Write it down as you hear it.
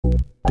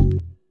Hey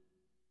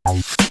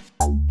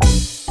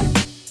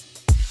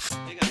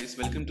guys,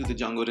 welcome to the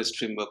Django REST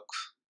Framework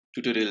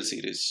tutorial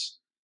series.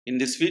 In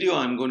this video,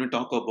 I'm going to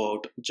talk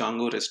about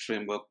Django REST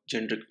Framework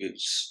generic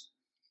views.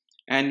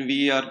 And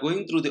we are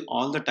going through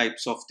all the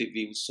types of the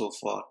views so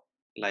far,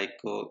 like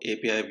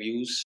API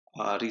views.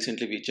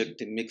 Recently, we checked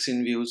the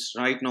mixin views.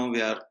 Right now, we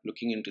are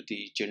looking into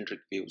the generic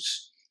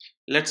views.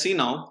 Let's see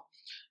now.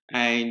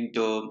 And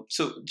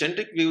so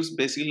generic views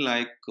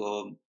basically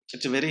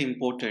it's a very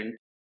important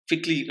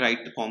quickly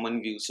write the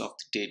common views of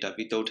the data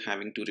without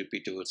having to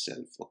repeat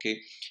yourself. Okay,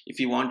 if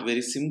you want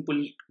very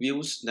simple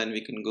views, then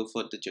we can go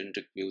for the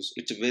generic views.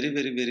 It's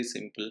very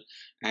simple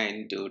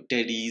and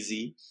dead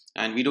easy,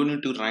 and we don't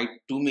need to write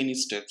too many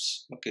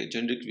steps. Okay,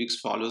 generic views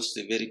follows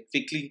the very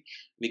quickly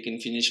we can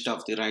finish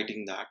off the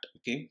writing that.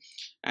 Okay,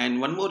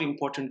 and one more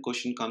important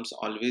question comes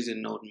always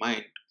in our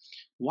mind: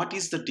 what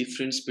is the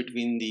difference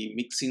between the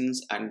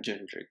mixins and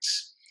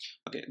generics?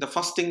 Okay, the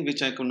first thing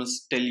which I can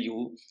tell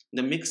you,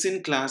 the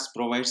mixin class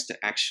provides the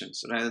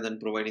actions rather than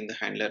providing the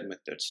handler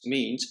methods.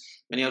 Means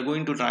when you are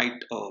going to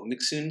write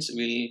mixins,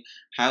 we'll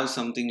have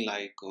something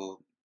like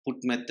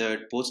put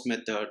method, post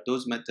method.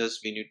 Those methods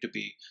we need to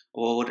be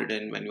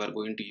overridden when you are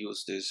going to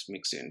use these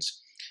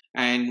mixins.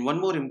 And one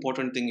more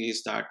important thing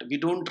is that we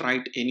don't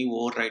write any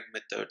override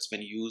methods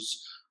when you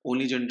use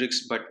only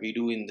generics, but we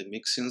do in the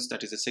mixins.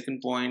 That is the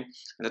second point.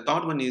 And the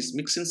third one is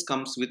mixins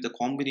comes with the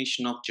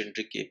combination of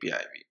generic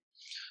APIView.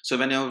 So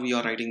whenever we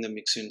are writing the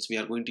mixins, we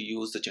are going to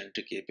use the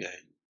generic API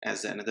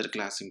as another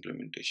class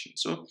implementation.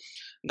 So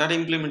that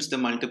implements the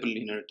multiple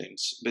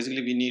inheritance.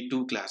 Basically, we need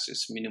two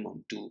classes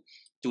minimum to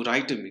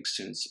write a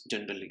mixins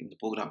generally in the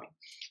programming.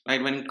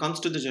 Right? When it comes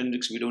to the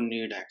generics, we don't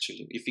need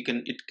actually. If we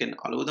can, it can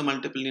allow the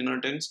multiple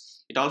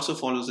inheritance. It also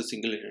follows the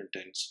single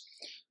inheritance.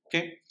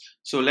 Okay,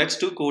 so let's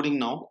do coding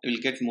now. We'll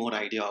get more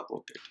idea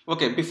about it.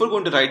 Okay, before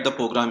going to write the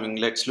programming,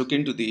 let's look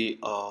into the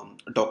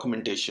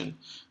documentation.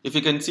 If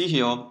you can see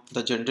here,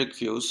 the generic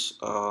views,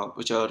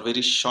 which are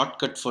very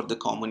shortcut for the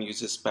common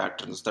uses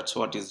patterns. That's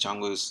what is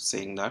Django is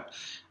saying that.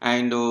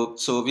 And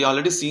so we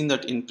already seen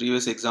that in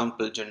previous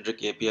example,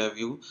 generic API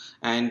view,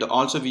 and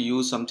also we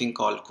use something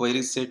called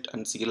query set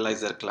and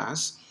serializer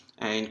class.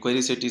 And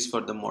query set is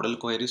for the model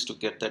queries to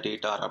get the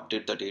data or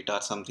update the data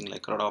or something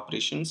like CRUD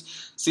operations.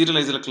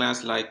 Serializer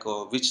class like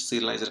which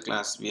serializer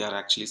class we are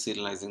actually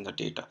serializing the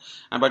data.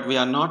 But we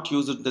are not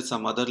using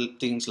some other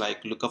things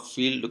like lookup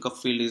field. Lookup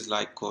field is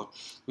like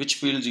which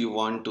fields you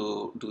want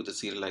to do the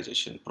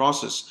serialization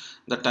process.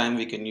 The time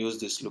we can use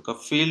this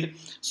lookup field.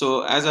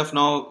 So as of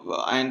now,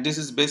 and this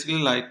is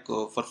basically like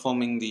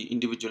performing the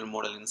individual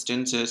model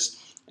instances,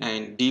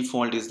 and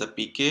default is the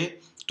PK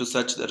to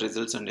search the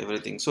results and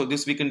everything. So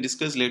this we can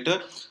discuss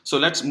later. So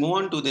let's move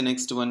on to the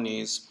next one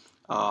is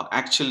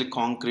actually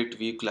concrete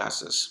view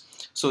classes.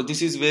 So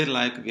this is where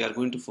like we are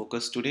going to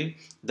focus today.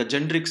 The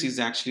generics is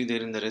actually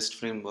there in the REST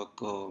framework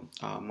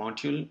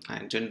module,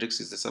 and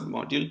generics is the sub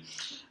module,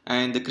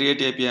 and the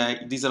create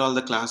API. These are all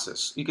the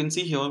classes. You can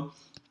see here: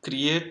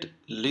 create,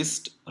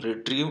 list,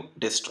 retrieve,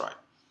 destroy.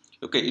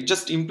 Okay, it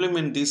just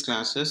implement these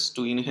classes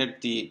to inherit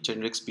the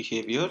generics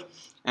behavior.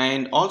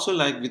 And also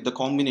like with the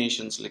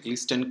combinations like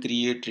list and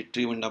create,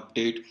 retrieve and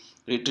update,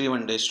 retrieve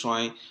and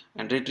destroy,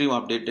 and retrieve,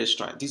 update,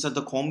 destroy. These are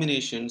the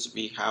combinations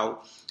we have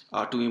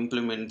to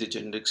implement the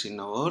generics in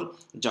our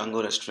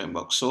Django REST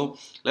framework. So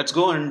let's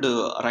go and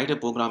write a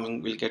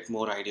programming. We'll get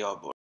more idea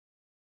about it.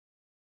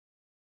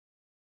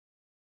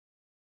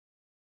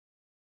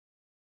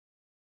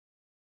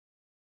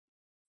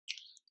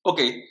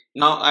 Okay,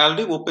 now I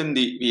already opened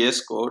the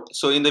VS Code.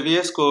 So in the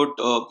VS Code,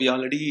 we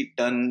already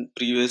done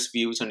previous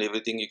views and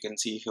everything. You can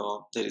see here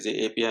there is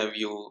a API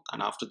view,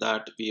 and after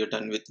that we are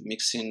done with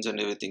mixins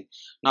and everything.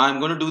 Now I'm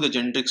going to do the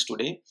generics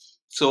today.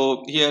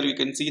 So here you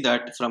can see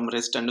that from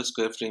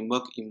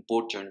REST_framework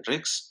import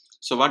generics.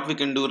 So what we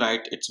can do,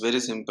 right? It's very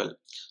simple.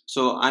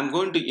 So I'm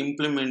going to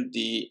implement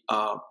the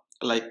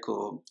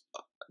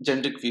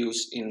generic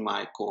views in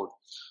my code.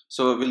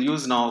 So we'll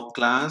use now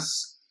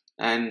class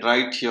and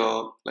write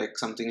here like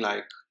something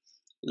like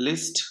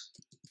list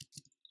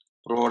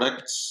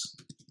products,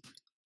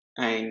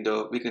 and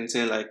we can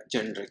say like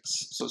generics,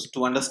 so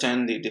to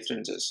understand the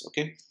differences.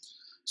 Okay,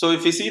 so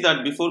if you see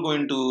that before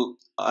going to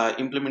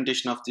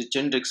implementation of the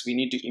generics, we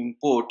need to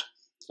import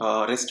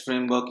REST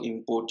framework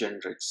import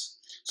generics.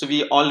 So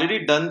we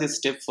already done this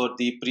step for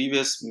the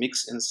previous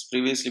mixins.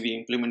 Previously we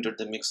implemented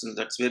the mixins,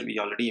 that's where we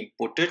already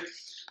imported,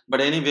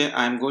 but anyway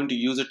I'm going to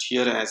use it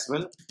here as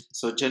well.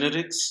 So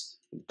generics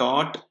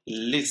dot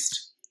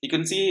list. You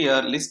can see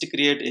here list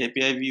create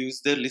API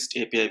views there, list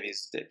API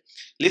views there.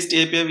 List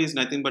API is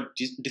nothing but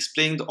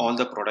displaying all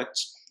the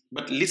products,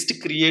 but list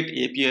create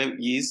API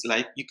is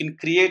like you can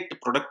create the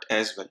product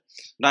as well.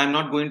 Now I'm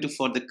not going to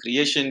for the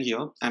creation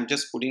here, I'm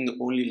just putting the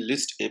only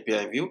list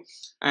API view,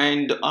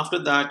 and after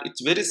that it's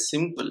very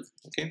simple.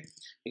 Okay,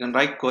 you can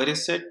write query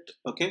set.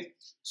 Okay,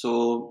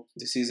 so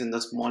this is in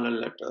the smaller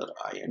letter,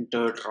 I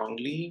entered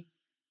wrongly.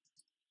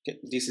 Okay,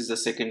 this is the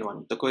second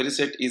one. The query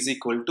set is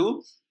equal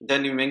to,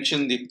 then you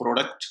mention the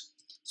product.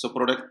 So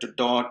product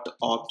dot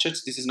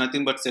objects. This is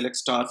nothing but select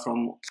star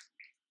from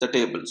the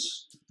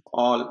tables.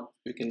 All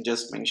we can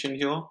just mention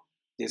here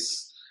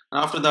this.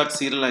 And after that,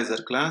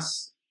 serializer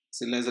class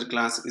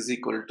is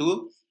equal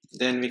to,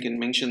 then we can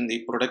mention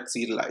the product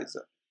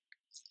serializer.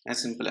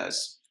 As simple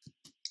as.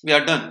 We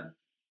are done.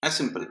 As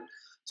simple.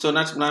 So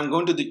now I'm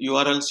going to the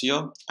URLs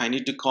here. I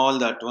need to call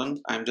that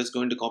one. I'm just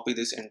going to copy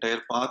this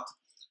entire path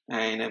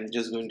and I'm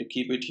just going to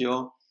keep it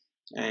here.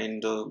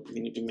 And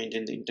we need to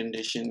maintain the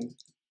indentation.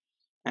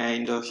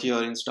 And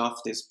here instead of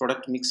this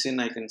product mixin,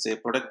 I can say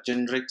product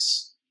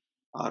generics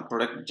or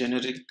product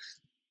generic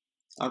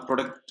or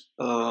product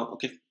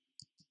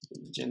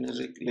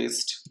generic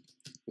list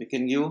we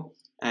can give.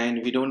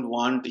 And we don't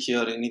want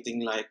here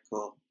anything like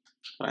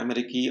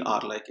primary key or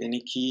like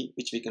any key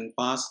which we can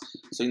pass.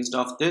 So instead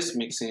of this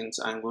mixins,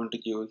 I'm going to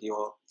give here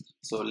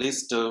so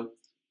list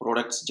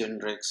products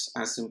generics,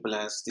 as simple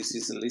as this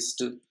is a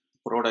list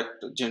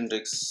product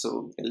generics.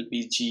 So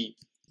LPG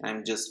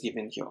I'm just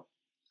given here.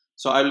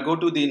 So I will go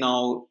to the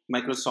now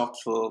Microsoft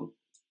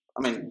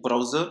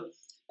browser,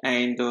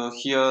 and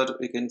here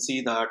we can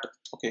see that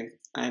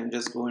I'm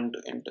just going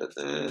to enter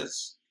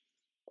this.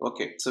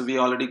 So we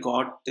already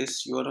got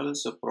this URL,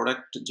 so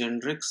product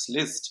generics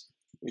list,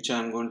 which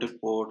I'm going to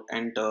put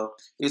enter.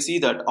 You see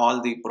that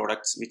all the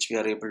products which we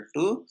are able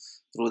to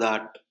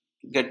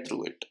get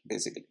through it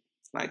basically,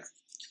 right?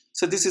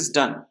 So this is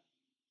done.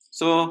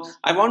 So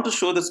I want to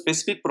show the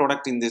specific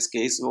product in this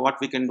case. So what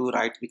we can do,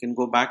 right? We can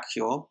go back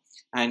here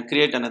and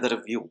create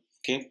another view.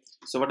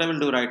 So what I will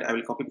do, right? I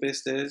will copy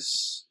paste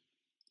this.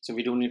 So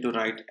we don't need to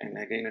write and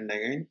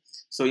again.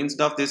 So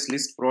instead of this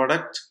list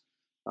product,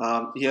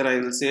 here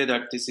I will say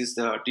that this is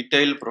the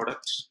detail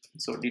product.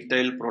 So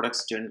detail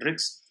products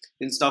generics.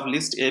 Instead of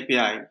list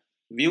API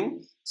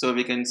view, so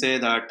we can say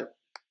that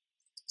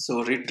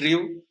so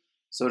retrieve.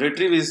 So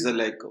retrieve is the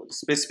like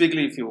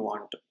specifically if you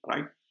want,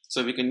 right?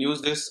 So we can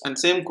use this and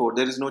same code.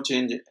 There is no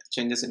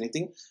changes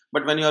anything.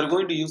 But when you are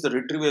going to use the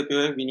retrieve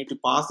API, we need to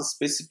pass a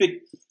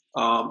specific.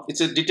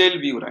 It's a detailed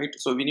view, right?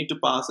 So we need to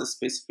pass a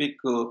specific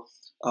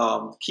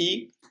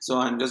key. So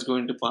I'm just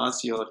going to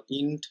pass your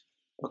int,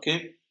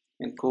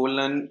 and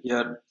colon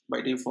here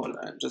by default.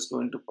 I'm just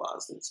going to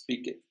pass this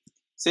pk.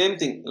 Same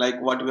thing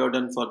like what we have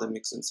done for the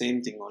mixin,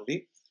 same thing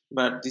only.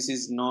 But this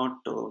is not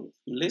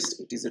list;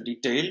 it is a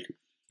detailed.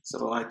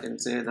 So I can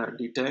say that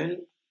detail.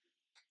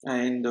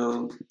 And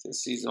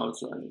this is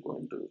also, I'm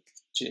going to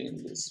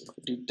change this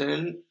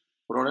detail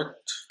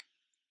product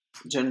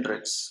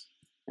generics,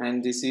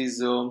 and this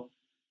is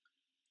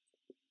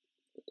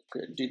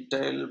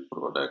detail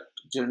product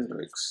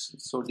generics,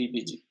 so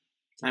DPG.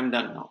 I'm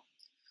done now.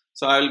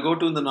 So I'll go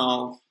to the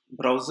now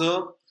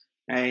browser,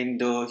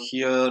 and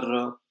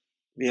here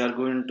we are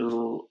going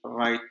to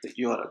write the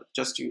URL.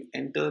 Just you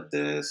enter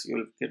this,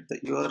 you'll get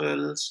the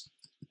URLs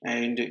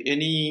and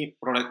any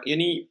product,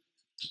 any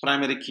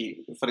primary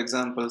key, for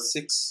example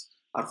 6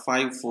 or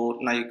 5 4,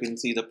 now you can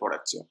see the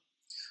products here.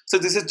 So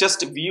this is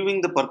just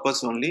viewing the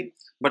purpose only,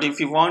 but if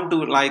you want to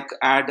like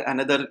add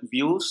another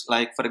views,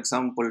 like for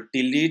example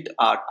delete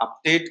or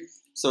update,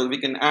 so we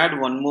can add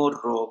one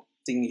more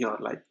thing here,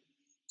 like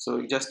so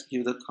you just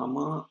give the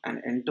comma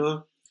and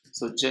enter.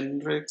 So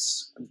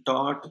generics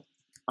dot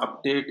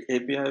update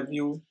API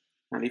view,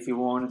 and if you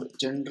want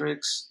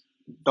generics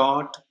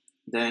dot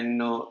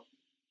then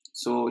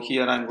so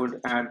here I'm going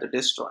to add the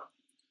destroy.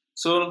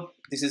 So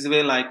this is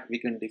where like we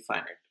can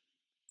define it.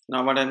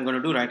 Now what I'm going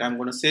to do, right, I'm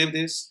going to save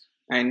this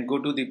and go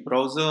to the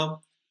browser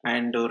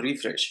and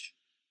refresh.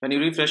 When you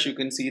refresh, you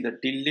can see the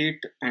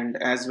delete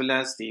and as well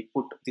as the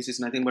put. This is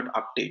nothing but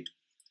update.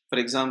 For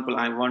example,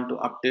 I want to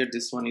update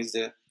this one is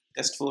the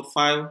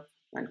test45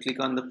 and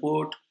click on the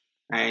port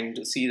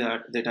and see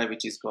that data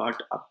which is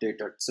got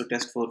updated. So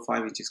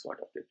test45 which is got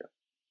updated.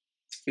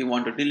 If you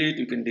want to delete,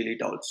 you can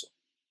delete also.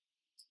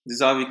 This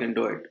is how we can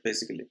do it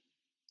basically,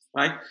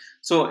 right?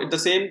 So at the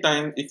same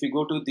time, if you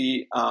go to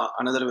the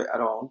another way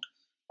around,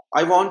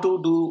 I want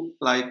to do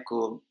like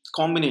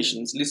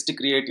combinations, list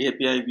create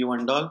API view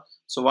and all.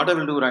 So what I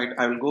will do, right,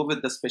 I will go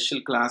with the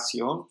special class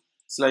here.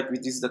 It's like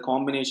which is the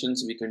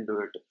combinations we can do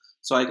it.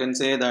 So I can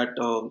say that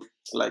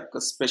like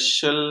a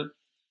special,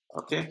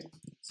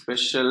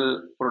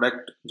 special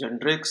product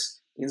generics.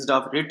 Instead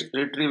of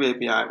retrieve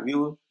API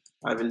view,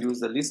 I will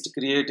use the list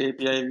create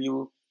API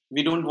view.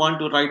 We don't want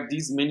to write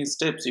these many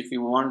steps if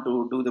you want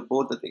to do the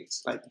both the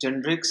things, like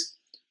generics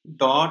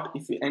dot,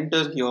 if you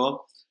enter here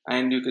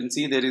and you can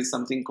see there is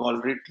something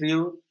called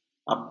retrieve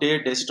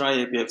update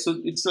destroy API.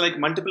 So it's like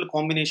multiple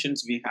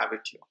combinations we have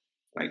it here,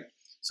 right?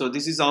 So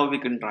this is how we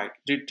can write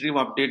retrieve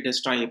update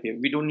destroy API.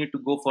 We don't need to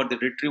go for the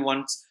retrieve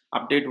ones,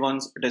 update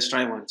ones,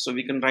 destroy ones. So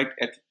we can write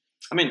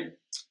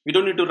we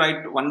don't need to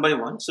write one by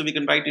one, so we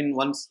can write in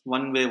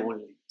one way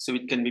only, so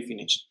it can be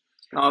finished.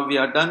 Now we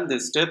are done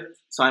this step,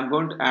 so I'm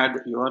going to add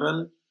the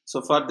URL.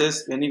 So for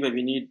this, anyway,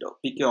 we need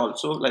PK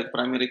also, like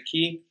primary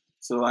key.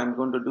 So I'm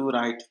going to do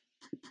right.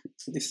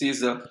 This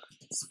is a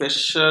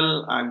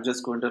special. I'm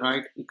just going to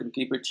write. You can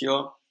keep it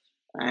here,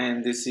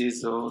 and this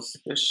is a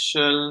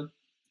special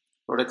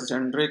product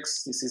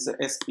generics. This is a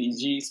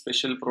SPG,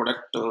 special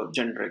product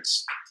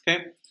generics.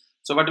 Okay.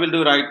 So what we'll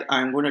do, right?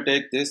 I'm going to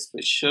take this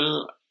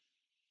special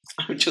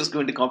I'm just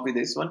going to copy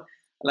this one.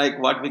 Like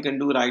what we can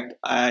do, right?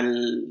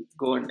 I'll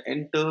go and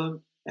enter,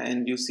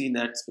 and you see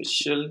that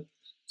special.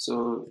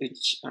 So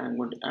which I'm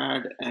going to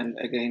add, and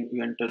again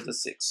you enter the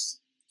 6.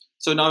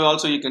 So now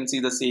also you can see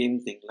the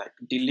same thing, like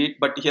delete,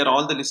 but here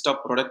all the list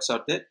of products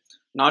are there,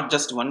 not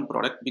just one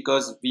product,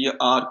 because we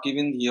are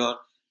given here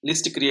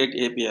list create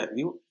API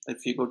view.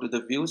 If you go to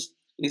the views,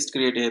 list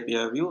create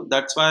API view,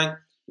 that's why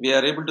we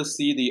are able to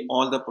see the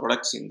all the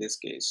products in this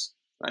case,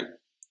 right?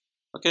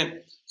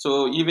 Okay,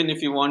 so even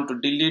if you want to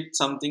delete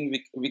something,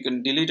 we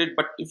can delete it,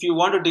 but if you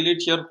want to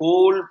delete here,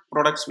 whole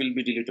products will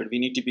be deleted. We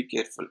need to be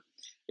careful.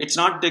 It's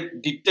not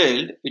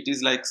detailed, it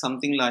is like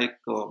something like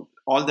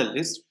all the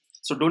list.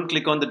 So don't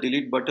click on the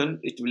delete button,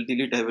 it will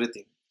delete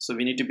everything. So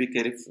we need to be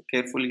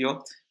careful here,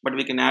 but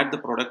we can add the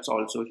products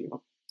also here.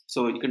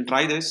 So you can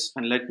try this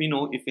and let me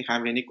know if you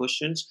have any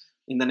questions.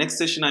 In the next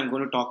session, I'm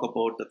going to talk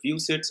about the view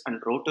sets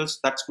and routers.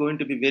 That's going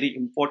to be very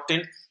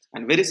important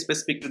and very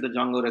specific to the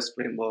Django REST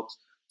frameworks.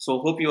 So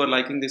hope you are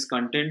liking this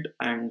content,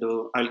 and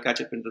I'll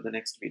catch up into the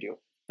next video.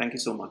 Thank you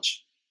so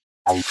much.